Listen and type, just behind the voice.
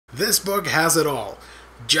This book has it all.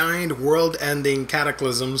 Giant world-ending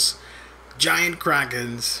cataclysms, giant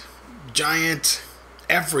krakens, giant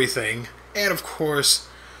everything, and of course,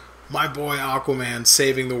 my boy Aquaman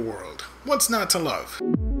saving the world. What's not to love?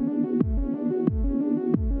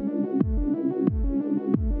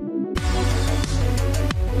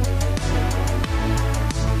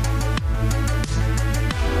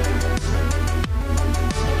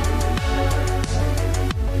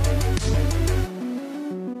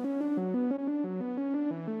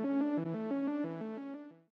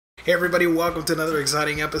 Hey everybody, welcome to another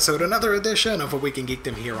exciting episode, another edition of A Week in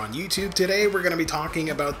Geekdom here on YouTube. Today we're going to be talking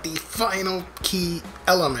about the final key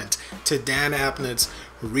element to Dan Abnett's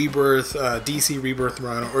Rebirth, DC Rebirth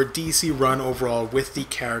run, or DC run overall with the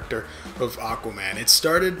character of Aquaman. It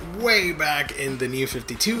started way back in the New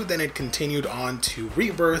 52, then it continued on to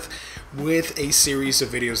Rebirth with a series of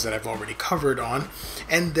videos that I've already covered on,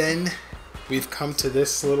 and then we've come to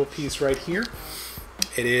this little piece right here.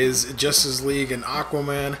 It is Justice League and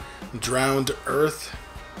Aquaman, Drowned Earth,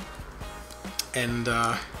 and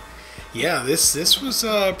yeah, this was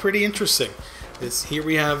pretty interesting. Here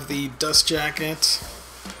we have the dust jacket.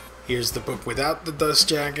 Here's the book without the dust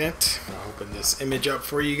jacket. I'll open this image up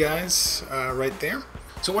for you guys right there.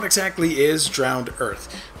 So what exactly is Drowned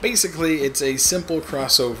Earth? Basically, it's a simple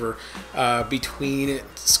crossover between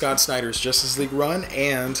Scott Snyder's Justice League run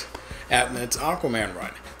and Abnett's Aquaman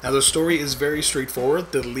run. Now the story is very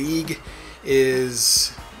straightforward. The League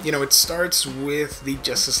is, it starts with the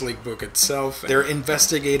Justice League book itself. They're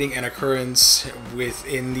investigating an occurrence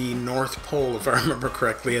within the North Pole, if I remember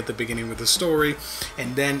correctly, at the beginning of the story,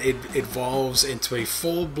 and then it evolves into a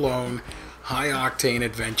full-blown, high-octane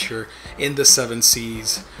adventure in the Seven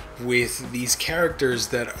Seas with these characters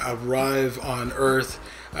that arrive on Earth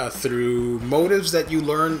through motives that you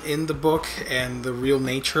learn in the book, and the real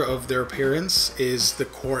nature of their appearance is the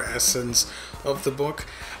core essence of the book.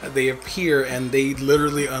 They appear and they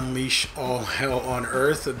literally unleash all hell on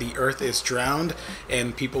Earth. The Earth is drowned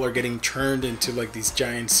and people are getting turned into like these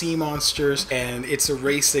giant sea monsters, and it's a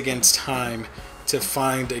race against time to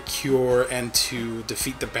find a cure and to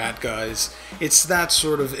defeat the bad guys. It's that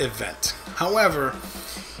sort of event. However,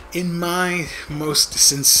 in my most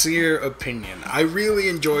sincere opinion, I really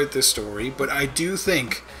enjoyed this story, but I do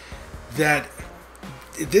think that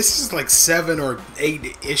this is like 7 or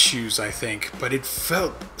 8 issues, I think, but it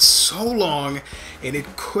felt so long and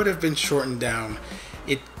it could have been shortened down.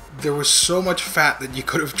 There was so much fat that you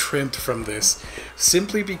could have trimmed from this,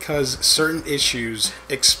 simply because certain issues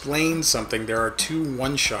explain something. There are 2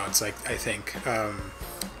 one-shots, I think.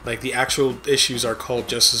 Like the actual issues are called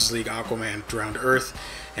Justice League Aquaman Drowned Earth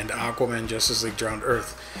and Aquaman Justice League Drowned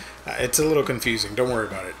Earth. It's a little confusing, don't worry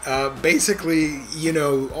about it. Basically,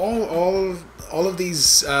 all of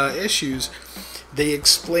these issues, they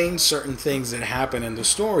explain certain things that happen in the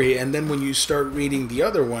story, and then when you start reading the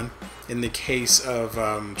other one, in the case of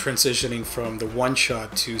transitioning from the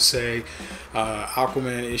one-shot to, say,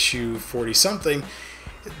 Aquaman issue 40-something,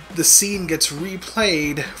 the scene gets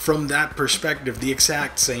replayed from that perspective, the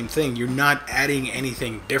exact same thing. You're not adding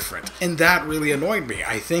anything different. And that really annoyed me.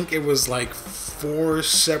 I think it was like 4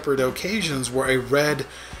 separate occasions where I read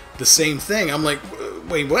the same thing. I'm like,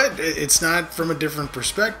 wait, what? It's not from a different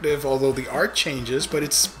perspective, although the art changes, but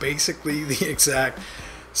it's basically the exact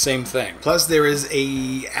same thing. Plus, there is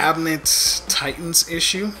a Abnett Titans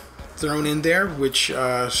issue thrown in there, which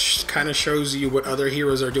kind of shows you what other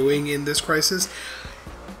heroes are doing in this crisis.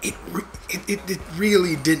 It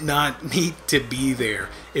really did not need to be there,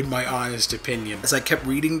 in my honest opinion. As I kept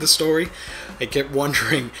reading the story, I kept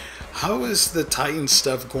wondering, how is the Titan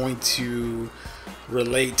stuff going to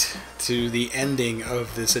relate to the ending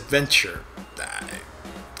of this adventure?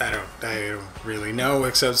 I don't really know,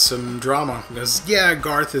 except some drama. Because, yeah,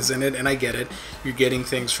 Garth is in it, and I get it. You're getting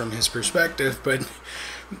things from his perspective, but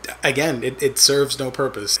again, it serves no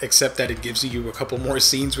purpose, except that it gives you a couple more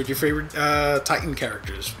scenes with your favorite Titan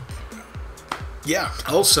characters. Yeah,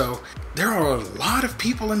 also, there are a lot of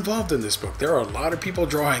people involved in this book. There are a lot of people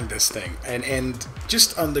drawing this thing. And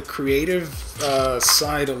just on the creative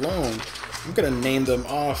side alone, I'm going to name them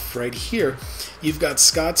off right here. You've got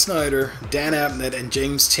Scott Snyder, Dan Abnett, and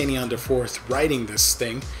James Tynion IV writing this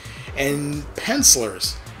thing. And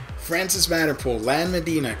pencilers: Francis Vanderpool, Lan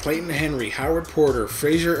Medina, Clayton Henry, Howard Porter,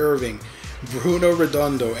 Fraser Irving, Bruno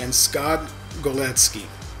Redondo, and Scott Goletsky.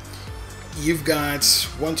 You've got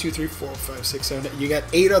 1, 2, 3, 4, 5, 6, 7. You got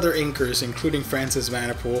 8 other inkers, including Francis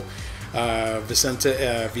Vanderpool, Vicente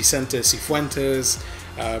Cifuentes,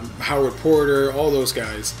 Howard Porter, all those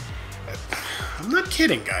guys. I'm not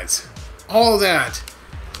kidding, guys. All that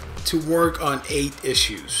to work on 8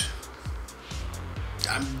 issues.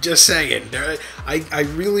 I'm just saying. I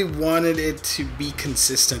really wanted it to be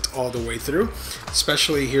consistent all the way through.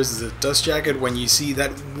 Especially, here's the dust jacket. When you see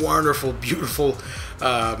that wonderful, beautiful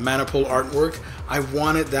Maniple artwork, I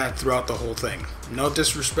wanted that throughout the whole thing. No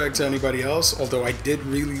disrespect to anybody else, although I did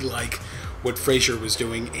really like what Frazier was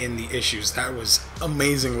doing in the issues. That was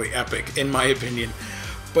amazingly epic, in my opinion.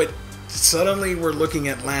 But suddenly we're looking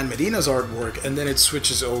at Lan Medina's artwork, and then it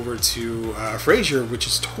switches over to Frazier, which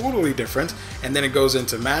is totally different, and then it goes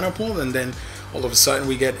into Maniple, and then all of a sudden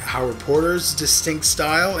we get Howard Porter's distinct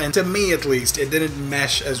style, and to me at least, it didn't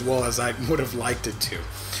mesh as well as I would have liked it to.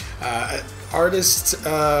 Artists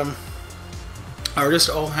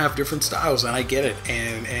all have different styles, and I get it,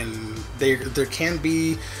 and there can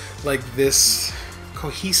be like this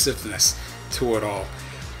cohesiveness to it all,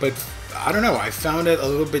 but I don't know, I found it a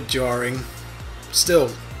little bit jarring.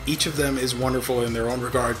 Still, each of them is wonderful in their own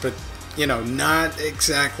regard, but you know, not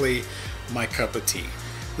exactly my cup of tea.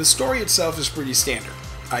 The story itself is pretty standard.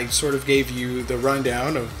 I sort of gave you the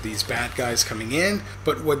rundown of these bad guys coming in,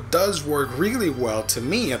 but what does work really well, to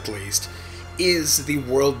me at least, is the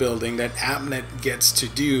world building that Abnett gets to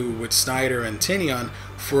do with Snyder and Tynion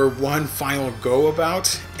for one final go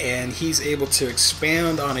about, and he's able to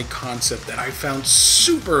expand on a concept that I found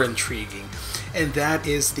super intriguing, and that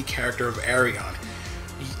is the character of Arion.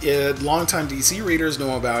 Longtime DC readers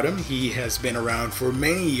know about him. He has been around for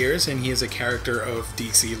many years, and he is a character of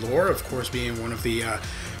DC lore, of course being one of the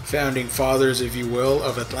founding fathers, if you will,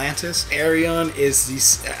 of Atlantis. Arion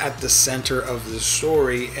is at the center of the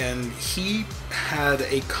story, and he had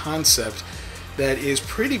a concept that is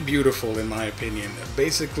pretty beautiful in my opinion.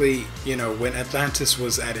 Basically, you know, when Atlantis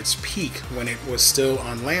was at its peak, when it was still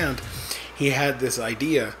on land, he had this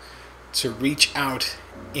idea to reach out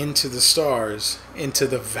into the stars, into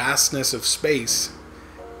the vastness of space,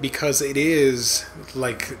 because it is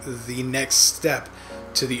like the next step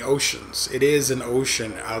to the oceans. It is an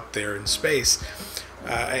ocean out there in space,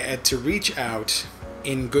 and to reach out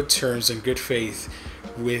in good terms and good faith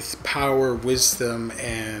with power, wisdom,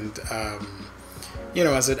 and you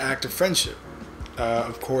know, as an act of friendship.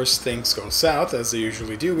 Of course, things go south, as they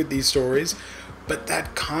usually do with these stories, but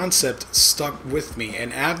that concept stuck with me,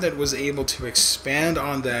 and Abnett was able to expand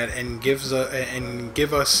on that and give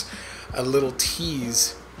us a little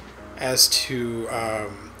tease as to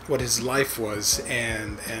what his life was,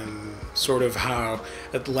 and sort of how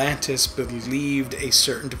Atlantis believed a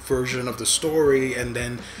certain version of the story, and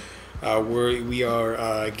then we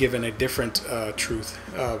are given a different truth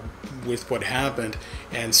with what happened,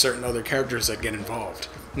 and certain other characters that get involved.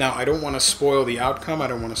 Now, I don't want to spoil the outcome, I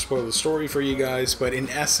don't want to spoil the story for you guys, but in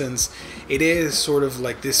essence, it is sort of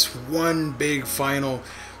like this one big final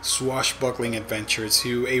swashbuckling adventure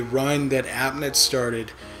to a run that Abnett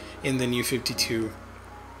started in the New 52.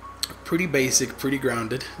 Pretty basic, pretty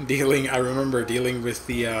grounded. I remember dealing with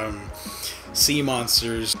the sea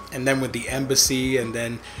monsters, and then with the embassy, and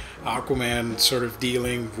then Aquaman sort of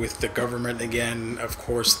dealing with the government again, of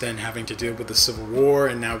course, then having to deal with the Civil War,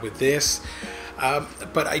 and now with this.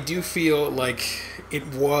 But I do feel like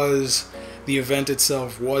the event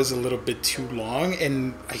itself was a little bit too long,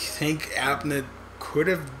 and I think Abnett could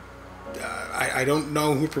have, I don't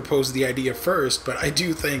know who proposed the idea first, but I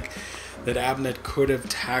do think that Abnett could have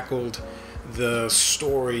tackled the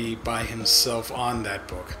story by himself on that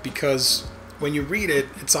book, because when you read it,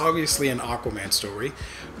 it's obviously an Aquaman story,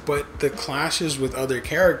 but the clashes with other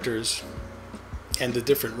characters and the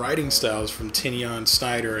different writing styles from Tynion,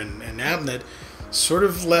 Snyder, and Abnett sort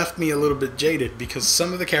of left me a little bit jaded, because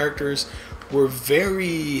some of the characters were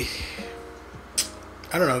very,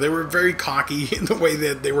 I don't know, they were very cocky in the way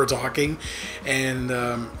that they were talking, and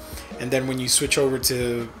then when you switch over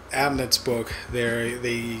to Abnett's book,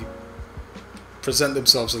 they present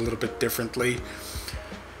themselves a little bit differently.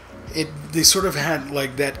 They sort of had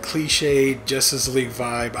like that cliched Justice League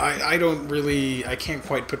vibe. I can't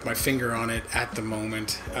quite put my finger on it at the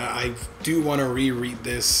moment. I do want to reread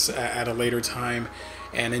this at a later time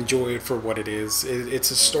and enjoy it for what it is.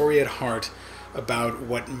 It's a story at heart about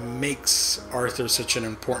what makes Arthur such an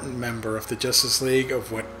important member of the Justice League, of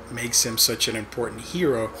what makes him such an important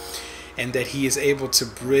hero, and that he is able to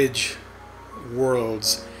bridge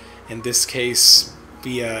worlds, in this case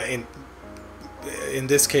in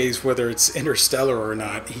this case, whether it's interstellar or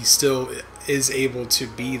not, he still is able to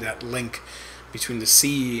be that link between the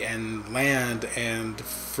sea and land and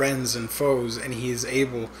friends and foes, and he is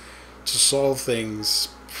able to solve things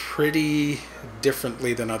pretty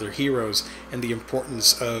differently than other heroes, and the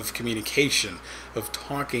importance of communication, of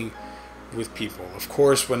talking with people. Of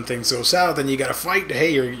course, when things go south and you gotta fight,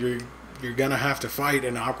 hey, you're you're gonna have to fight,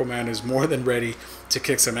 and Aquaman is more than ready to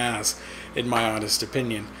kick some ass, in my honest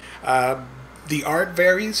opinion. The art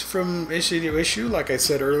varies from issue to issue, like I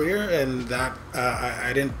said earlier, and that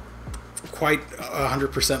I didn't quite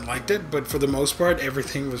 100% liked it, but for the most part,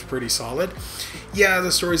 everything was pretty solid. Yeah,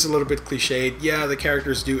 the story's a little bit cliched. Yeah, the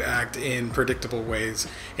characters do act in predictable ways,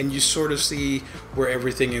 and you sort of see where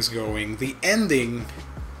everything is going. The ending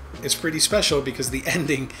is pretty special because the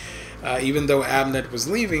ending, even though Abnett was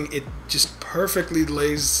leaving, it just perfectly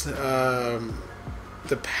lays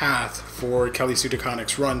the path for Kelly Sue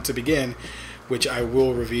DeConnick's run to begin, which I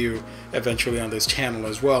will review eventually on this channel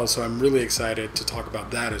as well, so I'm really excited to talk about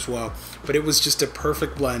that as well. But it was just a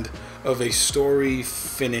perfect blend of a story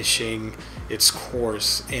finishing its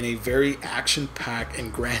course in a very action-packed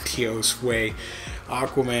and grandiose way.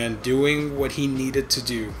 Aquaman doing what he needed to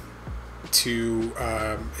do to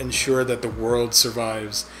ensure that the world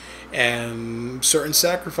survives, and certain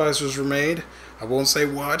sacrifices were made. I won't say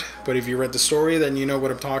what, but if you read the story, then you know what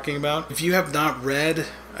I'm talking about. If you have not read,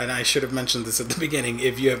 and I should have mentioned this at the beginning,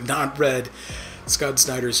 if you have not read Scott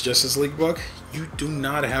Snyder's Justice League book, you do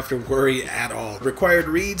not have to worry at all. Required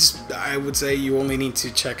reads, I would say you only need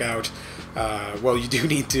to check out, well, you do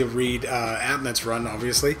need to read Abnett's run,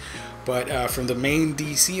 obviously, but from the main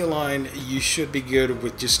DC line, you should be good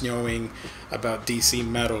with just knowing about DC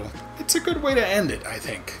Metal. It's a good way to end it, I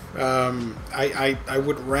think. I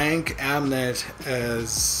would rank Abnett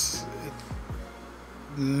as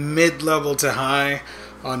mid-level to high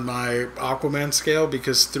on my Aquaman scale,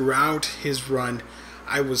 because throughout his run,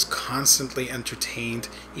 I was constantly entertained.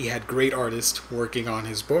 He had great artists working on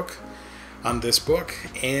his book, on this book,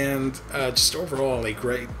 and just overall a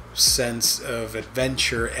great sense of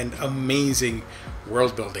adventure and amazing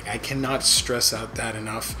world building. I cannot stress out that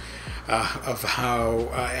enough of how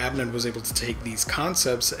Abnett was able to take these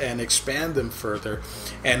concepts and expand them further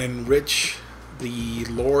and enrich the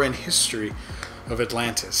lore and history of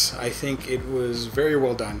Atlantis. I think it was very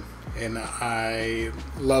well done, and I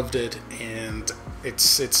loved it, and it's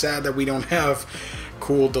sad that we don't have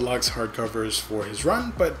cool deluxe hardcovers for his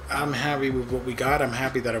run, but I'm happy with what we got. I'm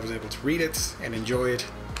happy that I was able to read it and enjoy it,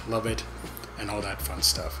 love it, and all that fun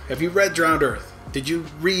stuff. Have you read Drowned Earth? Did you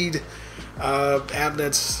read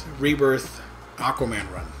Abnett's Rebirth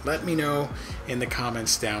Aquaman run? Let me know in the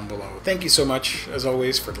comments down below. Thank you so much, as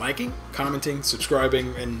always, for liking, commenting,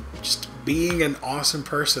 subscribing, and just being an awesome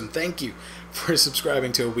person. Thank you for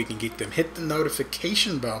subscribing to A Week in Geekdom. Hit the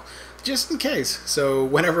notification bell, just in case, so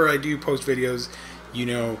whenever I do post videos, you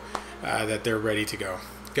know that they're ready to go.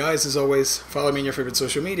 Guys, as always, follow me on your favorite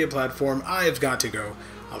social media platform. I've got to go.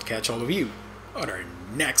 I'll catch all of you on our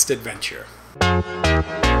next adventure.